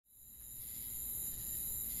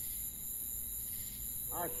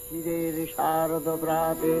আশ্বিরের শারদ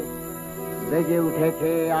প্রাতে বেজে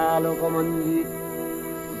উঠেছে আলোকমঞ্জিত,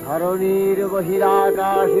 ধরণীর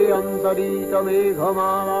বহিরাকাশে অন্তরিত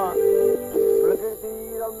মেঘমালা,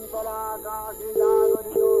 প্রকৃতির অন্তরাকাশে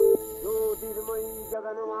জাগরিত জ্যোতির্ময়ী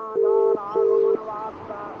জগন্মাতার আগমন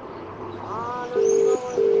বার্তা,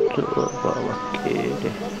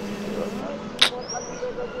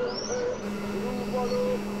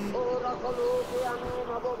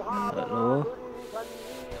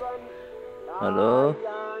 হ্যালো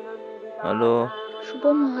হ্যালো, শুভ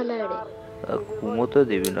মহালয়া রে। ঘুমোতে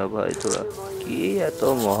দিবি না ভাই তোরা? কি এত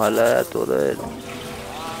মহালয়া তোদের?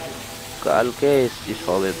 কালকে এসছি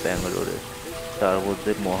সবে ব্যাঙ্গালোরে, তার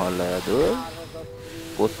মধ্যে মহালয়া? তোর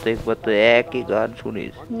প্রত্যেকবার তো একই গান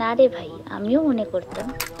শুনিস। না রে ভাই, আমিও মনে করতাম,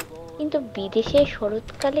 কিন্তু বিদেশে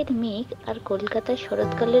শরৎকালের মেঘ আর কলকাতার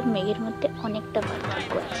শরৎকালের মেঘের মধ্যে অনেকটা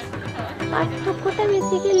পার্থক্য আছে। পার্থক্যটা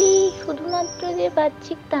বেসিক্যালি শুধুমাত্র যে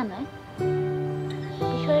বাহ্যিক তা নয়,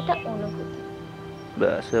 বিষয়টা অনুভূতি।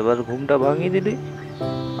 ব্যাস, এবার ঘুমটা ভাঙিয়ে দিলি,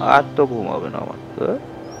 আর তো ঘুমাবে না আমার।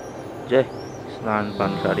 যাই স্নান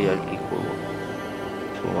পান সারি, আর কি করবো,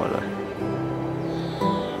 Mahalaya.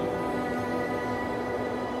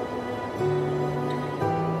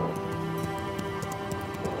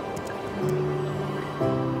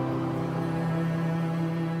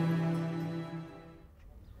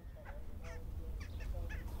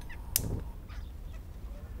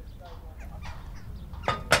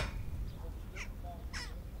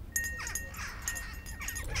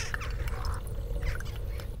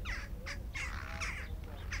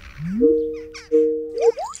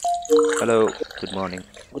 Hello, good morning.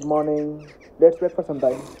 Good morning. Let's wait for some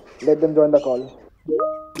time. Let them join the call.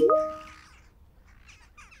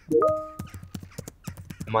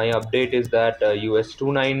 My update is that US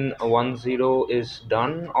 2910 is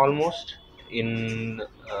done almost in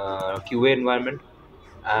QA environment,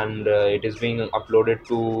 and it is being uploaded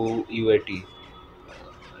to UAT.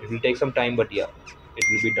 It will take some time, but yeah, it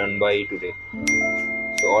will be done by today.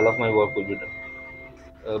 So all of my work will be done.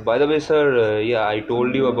 By the way, sir, yeah, I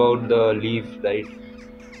told you about the leave, right?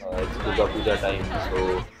 It's Durga Puja time, so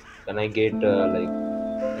can I get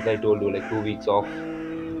as I told you, like 2 weeks off?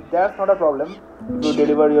 That's not a problem. If you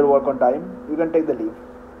deliver your work on time, you can take the leave.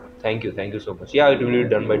 Thank you so much. Yeah, it will be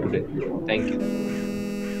done by today. Thank you.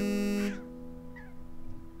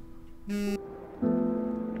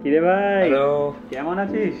 কিরে ভাই, hello, কেমন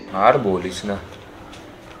আছিস? আর বলিস না,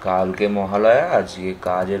 কালকে মহালয়া, আজকে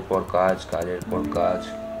কাজের পর কাজ, কাজের পর কাজ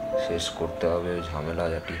শেষ করতে হবে, ঝামেলা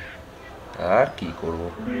জাটি। আর কি করব?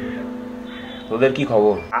 তোদের কি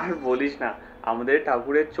খবর? আর বলিস না, আমাদের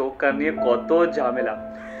ঠাকুরের চোখ কান নিয়ে কত ঝামেলা,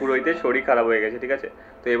 পুরোহিতের শরীর খারাপ হয়ে গেছে, ঠিক আছে?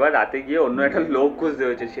 তো এবার রাতে গিয়ে অন্য একটা লোক খুঁজতে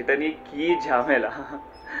হয়েছে, সেটা নিয়ে কি ঝামেলা।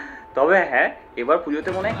 তবে হ্যাঁ, এবার পুজোতে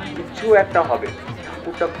মনে হয় কিছু একটা হবে।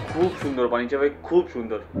 ঠাকুরটা খুব সুন্দর বানিয়েছে ভাই, খুব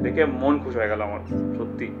সুন্দর, দেখে মন খুশ হয়ে গেল আমার,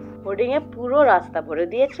 সত্যি। হোর্ডিং এ পুরো রাস্তা ভরে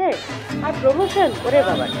দিয়েছে, আর প্রমোশন করে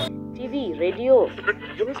বাবা, টিভি, রেডিও,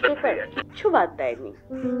 নিউজ পেপার কিচ্ছু বাদ দেয়নি।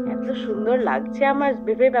 এত সুন্দর লাগছে আমার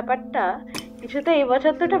ভেবে ব্যাপারটা, কিছুতে এই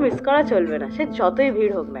বছর তো এটা মিস করা চলবে না, সে যতই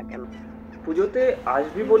ভিড় হোক না কেন। পুজোতে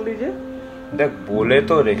আসবি বললি যে? দেখ, বলে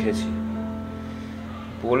তো রেখেছি,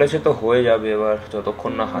 বলেছে তো হয়ে যাবে, এবার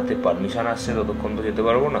যতক্ষণ না হাতে পারমিশন আসছে ততক্ষণ তো যেতে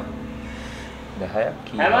পারবো না। দেখা যাক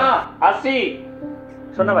কি। হ্যাঁ মা, আসছি।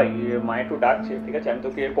 শোন না ভাই, মা একটু ডাকছে, ঠিক আছে? আমি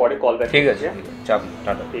তোকে পরে কল ব্যাক। ঠিক আছে, চাপ,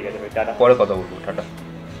 টাটা। ঠিক আছে ভাই, টাটা। পরে কথা বলবো, টাটা।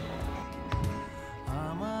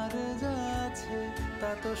 আমার যাচ্ছে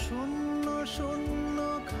তা তো শূন্য শূন্য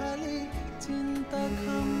খালি, চিন্তা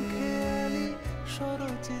খাম খেয়ালি,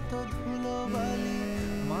 সরচিত ধুলোবালি,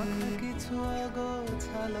 মাথা কিছু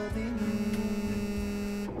আগোছালো দিন।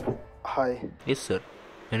 Hi. Yes sir,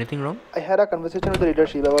 anything wrong? I had a conversation with the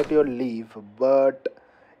leadership about your leave, but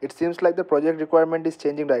it seems like the project requirement is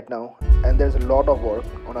changing right now, and there's a lot of work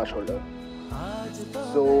on our shoulder.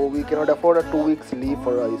 So we cannot afford a 2 weeks leave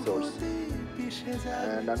for a resource.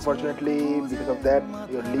 And unfortunately, because of that,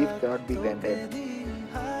 your leave cannot be granted.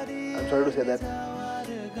 I'm sorry to say that.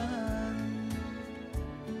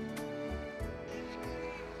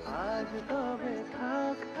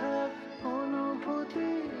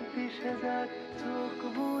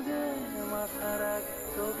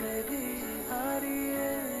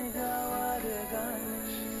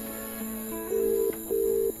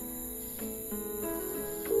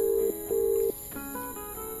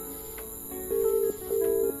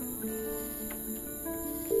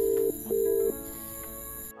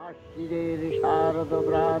 আশ্বিরের শারদ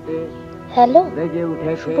প্রাতে hello, বেজে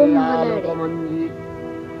উঠেছে শুভ মহালয়া রে। আলোকমঞ্জিত,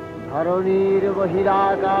 ধরণীর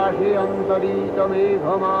বহিরাকাশে অন্তরিত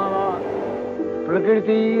মেঘমালা,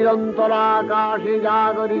 প্রকৃতির অন্তরাকাশে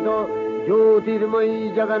জাগরিত জ্যোতির্ময়ী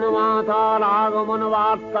জগন্মাতার আগমন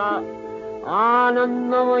বার্তা,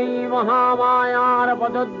 আনন্দময়ী মহামায়ার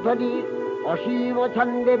পদধ্বনি অসীম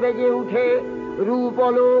ছন্দে বেজে উঠে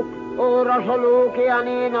রূপলোক ও রসলোকে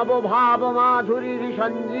আনে নবভাব মাধুরীর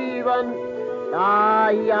সঞ্জীবন।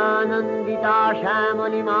 তাই আনন্দিতা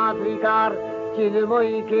শ্যামলী মাতৃকার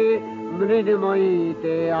চিন্ময়ীকে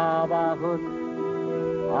মৃন্ময়ীতে আবাহন।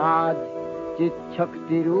 আজ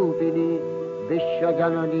চিৎশক্তি রূপিণী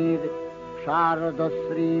বিশ্বজননীর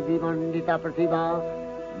শারদশ্রী বিমণ্ডিতা প্রতিমা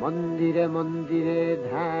মন্দিরে মন্দিরে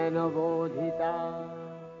ধ্যান বোধিতা।